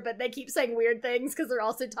other, but they keep saying weird things because they're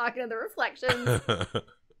also talking to the reflections.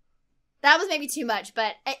 That was maybe too much,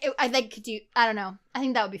 but I think I don't know. I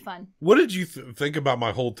think that would be fun. What did you think about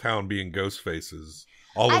my whole town being ghost faces?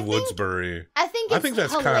 All of Woodsbury. I think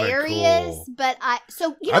that's hilarious, cool. But I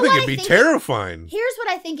think it'd be terrifying. Here's what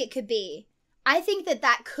I think it could be. I think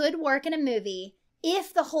that could work in a movie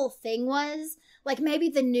if the whole thing was like maybe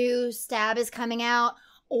the new Stab is coming out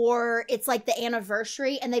or it's like the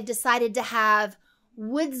anniversary and they've decided to have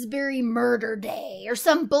Woodsbury Murder Day or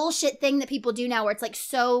some bullshit thing that people do now where it's like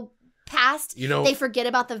so past, they forget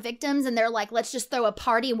about the victims and they're like, let's just throw a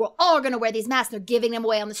party and we're all going to wear these masks. They're giving them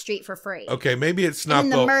away on the street for free. Okay, maybe it's not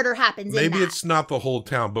and the murder happens. Maybe it's not the whole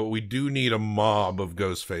town, but we do need a mob of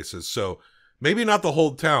ghost faces. So maybe not the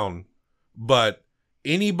whole town, but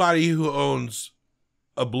anybody who owns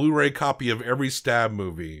a Blu-ray copy of every Stab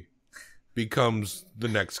movie becomes the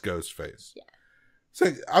next ghost face. Yeah.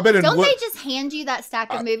 So I bet don't they just hand you that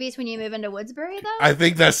stack of movies when you move into Woodsbury though? I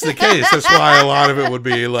think that's the case. That's why a lot of it would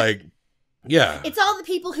be like, yeah. It's all the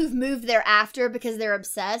people who've moved there after because they're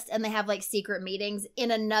obsessed and they have like secret meetings in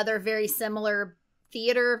another very similar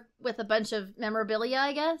theater with a bunch of memorabilia,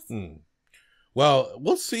 I guess. Well,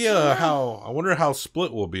 we'll see how, I wonder how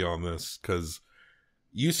split will be on this because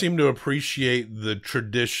you seem to appreciate the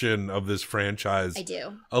tradition of this franchise. I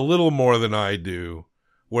do. A little more than I do.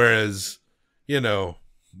 Whereas,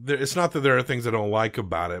 it's not that there are things I don't like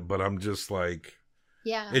about it, but I'm just like,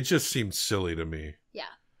 yeah, it just seems silly to me. Yeah.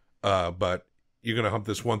 But you're going to hump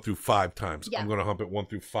this 1 through 5 times. Yeah. I'm going to hump it 1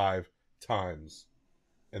 through 5 times.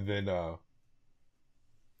 And then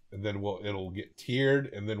it'll get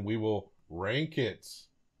tiered, and then we will rank it.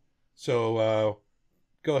 So,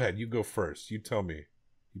 go ahead. You go first. You tell me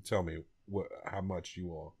how much you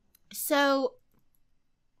will. So,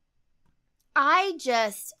 I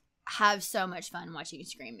just have so much fun watching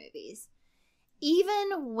Scream movies.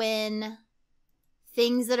 Even when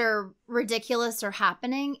things that are ridiculous are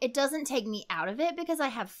happening, it doesn't take me out of it because I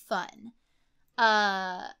have fun.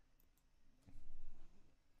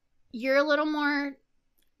 You're a little more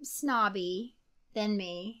snobby than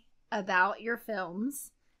me about your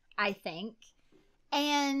films, I think.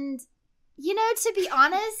 And, to be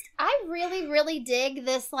honest, I really, really dig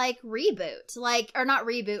this, like, reboot. Like, or not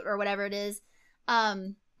reboot or whatever it is.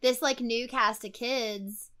 This, like, new cast of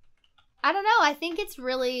kids. I don't know. I think it's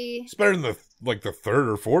really... It's better than the third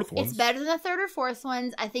or fourth ones. It's better than the third or fourth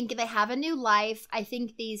ones. I think they have a new life. I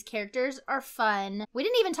think these characters are fun. We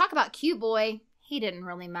didn't even talk about Cute Boy. He didn't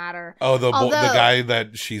really matter. Oh, the guy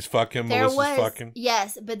that she's fucking, Melissa's fucking?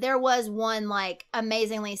 Yes, but there was one, like,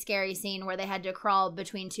 amazingly scary scene where they had to crawl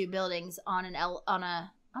between two buildings on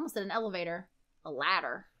almost an elevator. A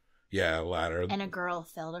ladder. Yeah, a ladder. And a girl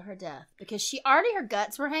fell to her death because her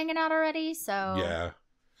guts were hanging out already, so. Yeah.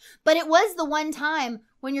 But it was the one time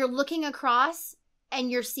when you're looking across and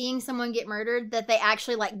you're seeing someone get murdered that they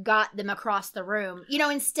actually, like, got them across the room,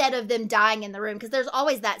 instead of them dying in the room. Because there's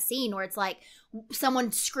always that scene where it's like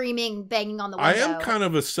someone screaming, banging on the window. I am kind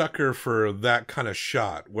of a sucker for that kind of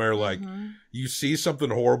shot where, like, you see something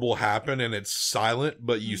horrible happen and it's silent,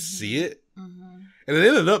 but you see it. Mm-hmm. And it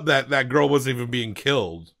ended up that girl wasn't even being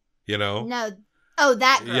killed, No. Oh,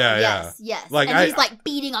 that girl. Yeah. Yes. Like, and he's, like,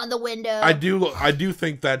 beating on the window. I do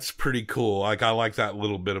think that's pretty cool. Like, I like that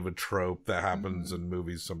little bit of a trope that happens in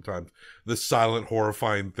movies sometimes. The silent,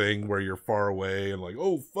 horrifying thing where you're far away and like,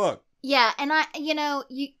 oh, fuck. Yeah, and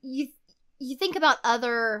you think about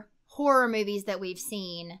other horror movies that we've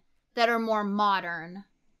seen that are more modern.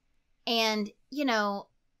 And,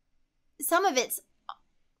 some of it's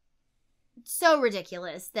so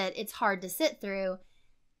ridiculous that it's hard to sit through.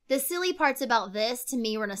 The silly parts about this, to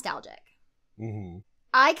me, were nostalgic. Mm-hmm.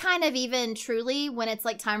 I kind of even truly, when it's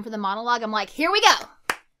like time for the monologue, I'm like, here we go.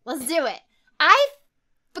 Let's do it.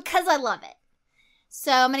 Because I love it.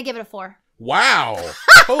 So I'm going to give it a 4. Wow.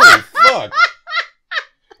 Holy fuck.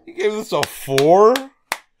 You gave this a 4?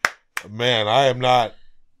 Man, I am not.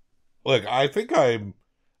 Look, I think I'm.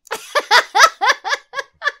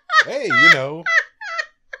 Hey,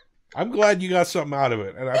 I'm glad you got something out of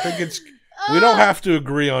it. And I think it's. We don't have to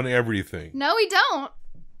agree on everything. No, we don't.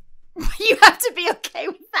 You have to be okay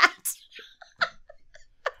with that.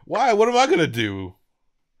 Why? What am I going to do?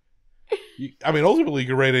 Ultimately, you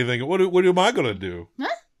can rate anything. What am I going to do? Huh?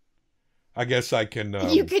 I guess I can...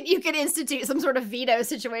 You could institute some sort of veto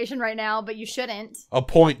situation right now, but you shouldn't. A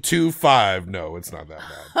 0.25. No, it's not that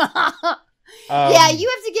bad. Yeah, you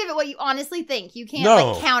have to give it what you honestly think. You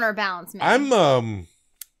can't, counterbalance me. I'm,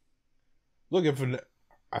 look,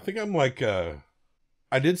 I think I'm like,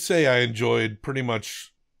 I did say I enjoyed pretty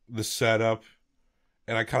much the setup,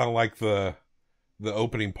 and I kind of like the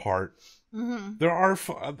opening part.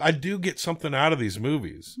 Mm-hmm. I do get something out of these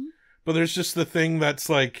movies, but there's just the thing that's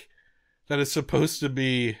like, that is supposed to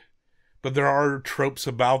be, but there are tropes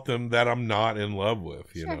about them that I'm not in love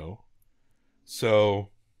with, you know?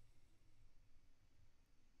 So,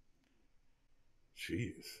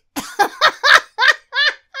 jeez.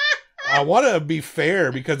 I want to be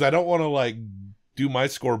fair because I don't want to like do my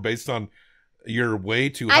score based on your way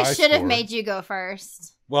too high. I should have made you go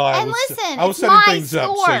first. Well, I was setting things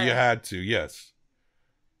up, so you had to. Yes.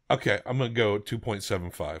 Okay, I'm gonna go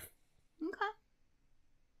 2.75. Okay.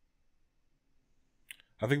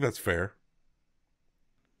 I think that's fair.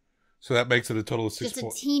 So that makes it a total of 6. Just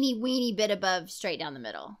a teeny weeny bit above straight down the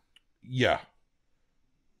middle. Yeah.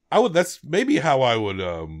 That's maybe how I would.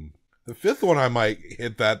 The fifth one I might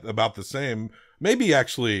hit that about the same. Maybe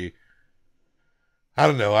actually, I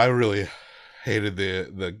don't know. I really hated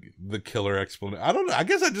the killer explanation. I don't know. I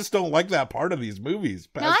guess I just don't like that part of these movies.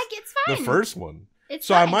 No, it's fine. The first one. It's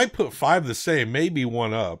so fine. I might put 5 the same, maybe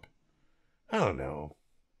 1 up. I don't know.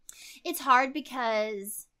 It's hard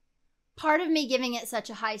because part of me giving it such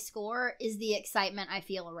a high score is the excitement I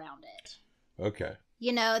feel around it. Okay.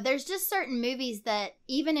 You know, there's just certain movies that,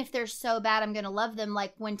 even if they're so bad, I'm going to love them.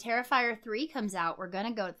 Like, when Terrifier 3 comes out, we're going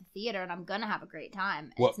to go to the theater, and I'm going to have a great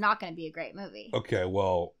time. And it's not going to be a great movie. Okay,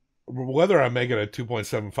 well, whether I make it a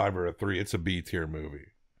 2.75 or a 3, it's a B tier movie.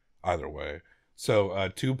 Either way. So,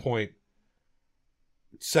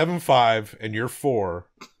 2.75, and you're 4.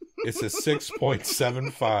 It's a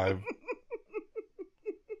 6.75.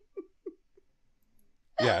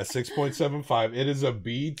 Yeah, 6.75. It is a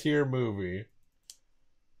B tier movie.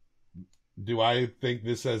 Do I think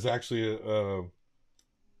this has actually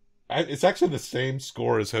it's actually the same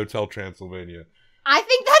score as Hotel Transylvania. I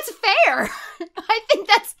think that's fair. I think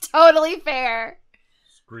that's totally fair.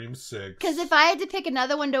 Scream 6. Because if I had to pick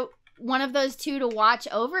another one of those two to watch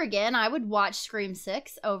over again, I would watch Scream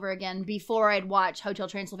 6 over again before I'd watch Hotel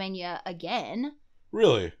Transylvania again.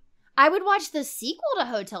 Really? I would watch the sequel to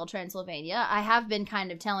Hotel Transylvania. I have been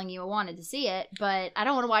kind of telling you I wanted to see it, but I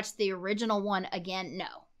don't want to watch the original one again, no.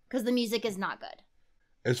 Because the music is not good.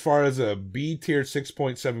 As far as a B tier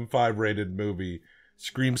 6.75 rated movie,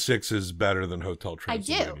 Scream 6 is better than Hotel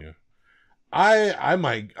Transylvania. I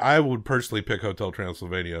do. I would personally pick Hotel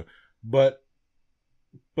Transylvania, but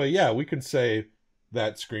yeah, we can say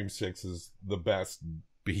that Scream 6 is the best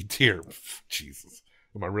B tier. Jesus.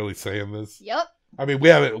 Am I really saying this? Yep. I mean,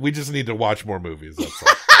 we just need to watch more movies, that's all.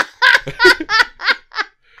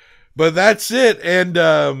 But that's it.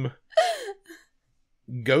 And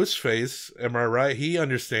Ghostface, am I right? He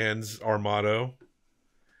understands our motto.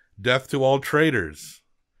 Death to all traitors.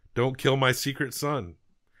 Don't kill my secret son.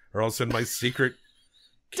 Or I'll send my secret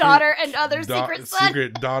daughter and other secret son.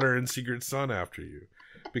 Secret daughter and secret son after you.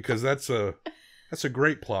 Because that's a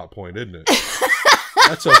great plot point, isn't it?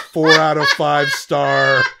 That's a 4 out of 5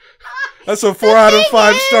 star. That's a 4 out of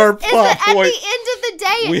 5 star plot point. At the end of the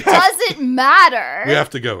day, it doesn't matter. We have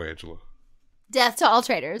to go, Angela. Death to all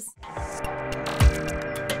traitors.